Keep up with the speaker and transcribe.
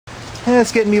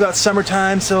it's getting to be about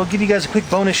summertime, so I'll give you guys a quick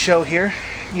bonus show here,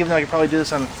 even though I could probably do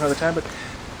this on another time. But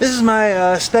this is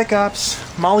my Spec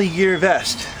Ops MOLLE gear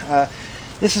vest.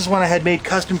 This is one I had made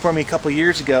custom for me a couple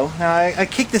years ago. Now I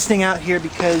kicked this thing out here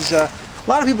because a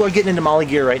lot of people are getting into MOLLE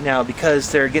gear right now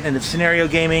because they're getting into scenario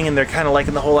gaming and they're kind of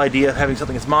liking the whole idea of having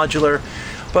something that's modular.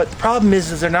 But the problem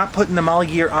is they're not putting the MOLLE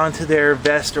gear onto their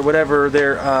vest or whatever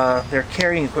their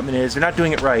carrying equipment is. They're not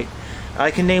doing it right. I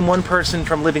can name one person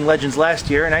from Living Legends last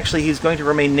year, and actually he's going to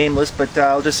remain nameless, but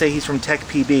I'll just say he's from Tech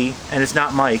PB, and it's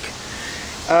not Mike,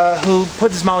 who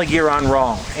put his MOLLE gear on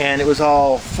wrong, and it was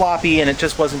all floppy and it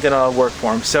just wasn't going to work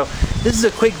for him. So this is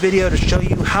a quick video to show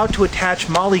you how to attach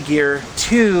MOLLE gear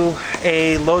to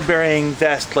a load-bearing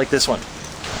vest like this one.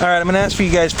 Alright, I'm going to ask for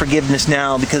you guys forgiveness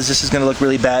now because this is going to look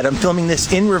really bad. I'm filming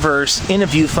this in reverse in a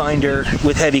viewfinder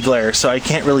with heavy glare, so I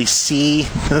can't really see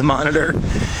the monitor.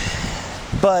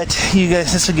 But you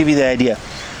guys, this will give you the idea.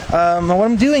 What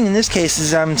I'm doing in this case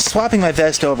is I'm swapping my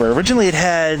vest over. Originally it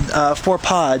had 4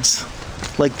 pods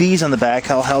like these on the back,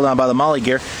 all held on by the MOLLE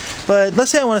gear. But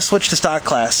let's say I want to switch to stock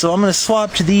class, so I'm going to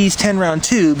swap to these 10-round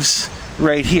tubes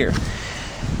right here.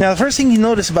 Now the first thing you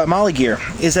notice about MOLLE gear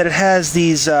is that it has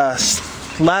these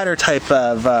ladder type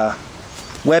of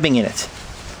webbing in it,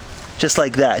 just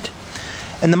like that.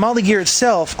 And the MOLLE gear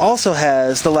itself also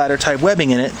has the ladder type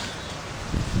webbing in it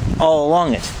all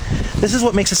along it. This is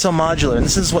what makes it so modular, and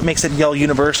this is what makes it all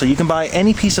universal. You can buy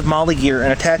any piece of MOLLE gear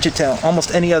and attach it to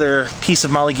almost any other piece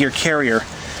of MOLLE gear carrier.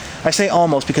 I say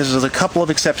almost because there's a couple of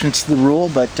exceptions to the rule,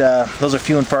 but those are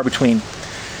few and far between.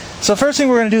 So first thing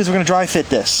we're going to do is we're going to dry fit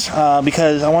this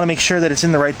because I want to make sure that it's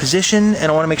in the right position,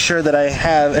 and I want to make sure that I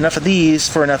have enough of these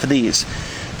for enough of these.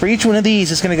 For each one of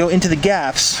these, it's going to go into the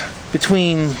gaps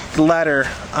between the ladder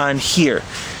on here.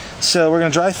 So we're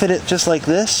going to dry fit it just like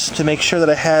this to make sure that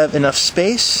I have enough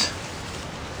space.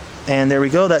 And there we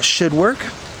go, that should work.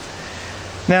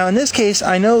 Now in this case,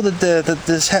 I know that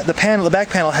the back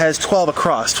panel has 12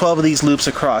 across, 12 of these loops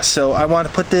across. So I want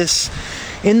to put this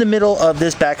in the middle of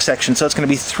this back section. So it's going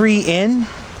to be 3 in,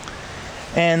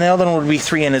 and the other one would be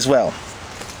 3 in as well.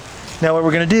 Now what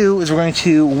we're going to do is we're going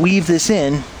to weave this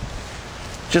in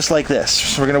just like this.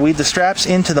 So we're going to weave the straps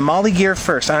into the MOLLE gear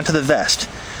first, onto the vest,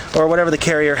 or whatever the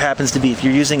carrier happens to be. If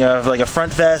you're using like a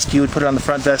front vest, you would put it on the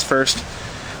front vest first,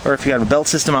 or if you have a belt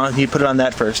system on, you'd put it on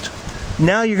that first.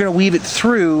 Now you're going to weave it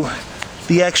through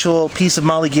the actual piece of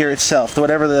MOLLE gear itself,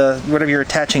 whatever you're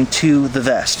attaching to the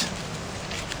vest.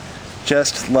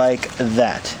 Just like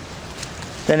that.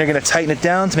 Then you're going to tighten it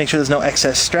down to make sure there's no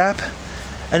excess strap,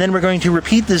 and then we're going to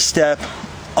repeat this step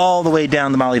all the way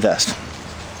down the MOLLE vest.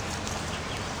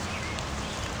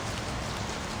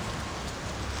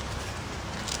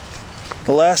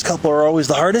 The last couple are always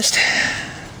the hardest.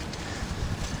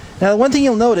 Now, one thing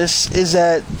you'll notice is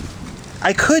that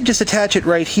I could just attach it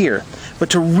right here, but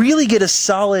to really get a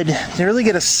solid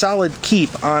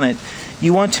keep on it,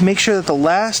 you want to make sure that the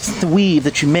last weave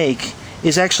that you make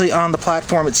is actually on the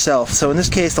platform itself. So in this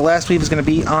case, the last weave is going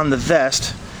to be on the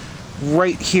vest,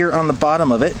 right here on the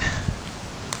bottom of it.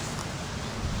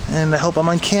 And I hope I'm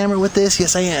on camera with this.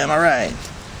 Yes, I am. All right.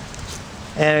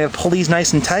 And I'm going to pull these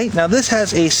nice and tight. Now this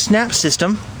has a snap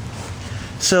system,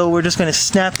 so we're just going to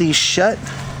snap these shut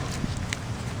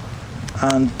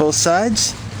on both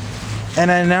sides,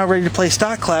 and I'm now ready to play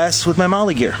stock class with my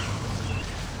MOLLE gear.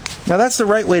 Now that's the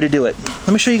right way to do it. Let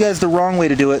me show you guys the wrong way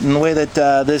to do it, and the way that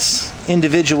this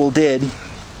individual did.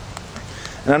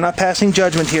 And I'm not passing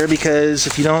judgment here because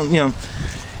if you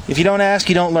don't ask,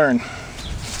 you don't learn.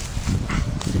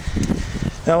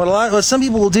 Now what some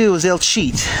people will do is they'll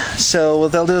cheat. So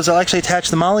what they'll do is they'll actually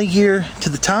attach the MOLLE gear to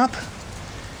the top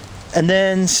and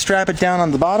then strap it down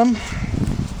on the bottom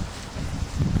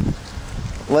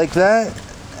like that,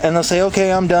 and they'll say,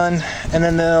 okay, I'm done, and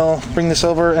then they'll bring this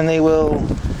over and they will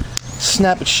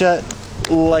snap it shut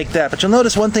like that. But you'll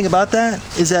notice one thing about that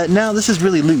is that now this is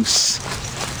really loose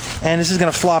and this is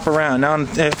going to flop around. Now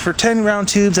for 10-round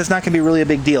tubes, that's not going to be really a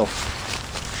big deal.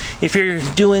 If you're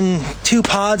doing 2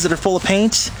 pods that are full of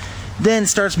paint, then it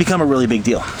starts to become a really big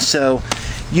deal. So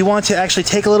you want to actually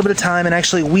take a little bit of time and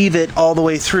actually weave it all the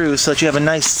way through so that you have a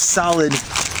nice solid,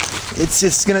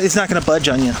 it's not gonna budge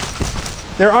on you.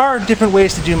 There are different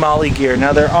ways to do MOLLE gear.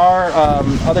 Now there are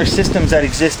other systems that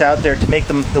exist out there to make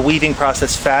the weaving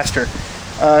process faster.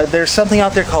 There's something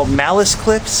out there called malice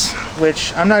clips,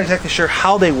 which I'm not exactly sure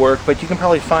how they work, but you can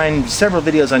probably find several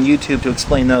videos on YouTube to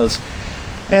explain those.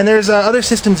 And there's other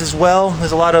systems as well.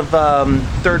 There's a lot of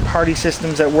third-party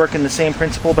systems that work in the same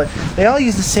principle, but they all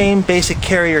use the same basic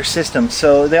carrier system,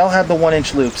 so they all have the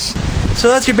 1-inch loops. So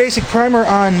that's your basic primer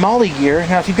on MOLLE gear.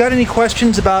 Now if you've got any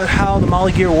questions about how the MOLLE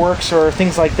gear works or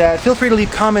things like that, feel free to leave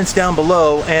comments down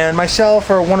below, and myself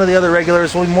or one of the other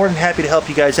regulars will be more than happy to help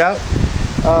you guys out.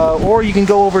 Or you can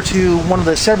go over to one of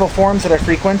the several forums that I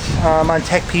frequent. I'm on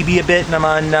TechPB a bit, and I'm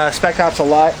on Spec Ops a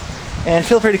lot. And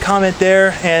feel free to comment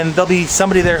there, and there'll be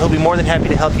somebody there who'll be more than happy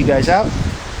to help you guys out.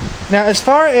 Now, as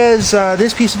far as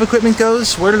this piece of equipment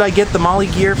goes, where did I get the MOLLE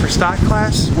gear for stock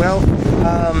class? Well,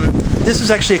 this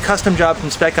was actually a custom job from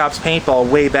Spec Ops Paintball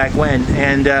way back when.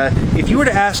 And if you were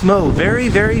to ask Mo very,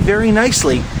 very, very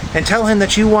nicely and tell him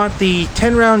that you want the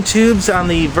 10-round tubes on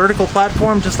the vertical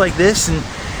platform just like this, and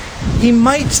he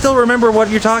might still remember what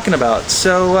you're talking about.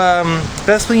 So,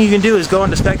 best thing you can do is go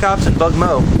into Spec Ops and bug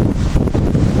Mo.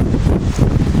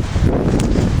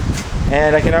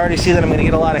 And I can already see that I'm going to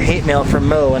get a lot of hate mail from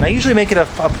Mo, and I usually make it a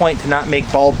point to not make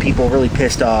bald people really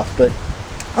pissed off, but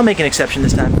I'll make an exception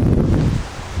this time.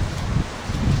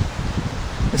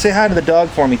 And say hi to the dog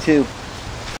for me, too.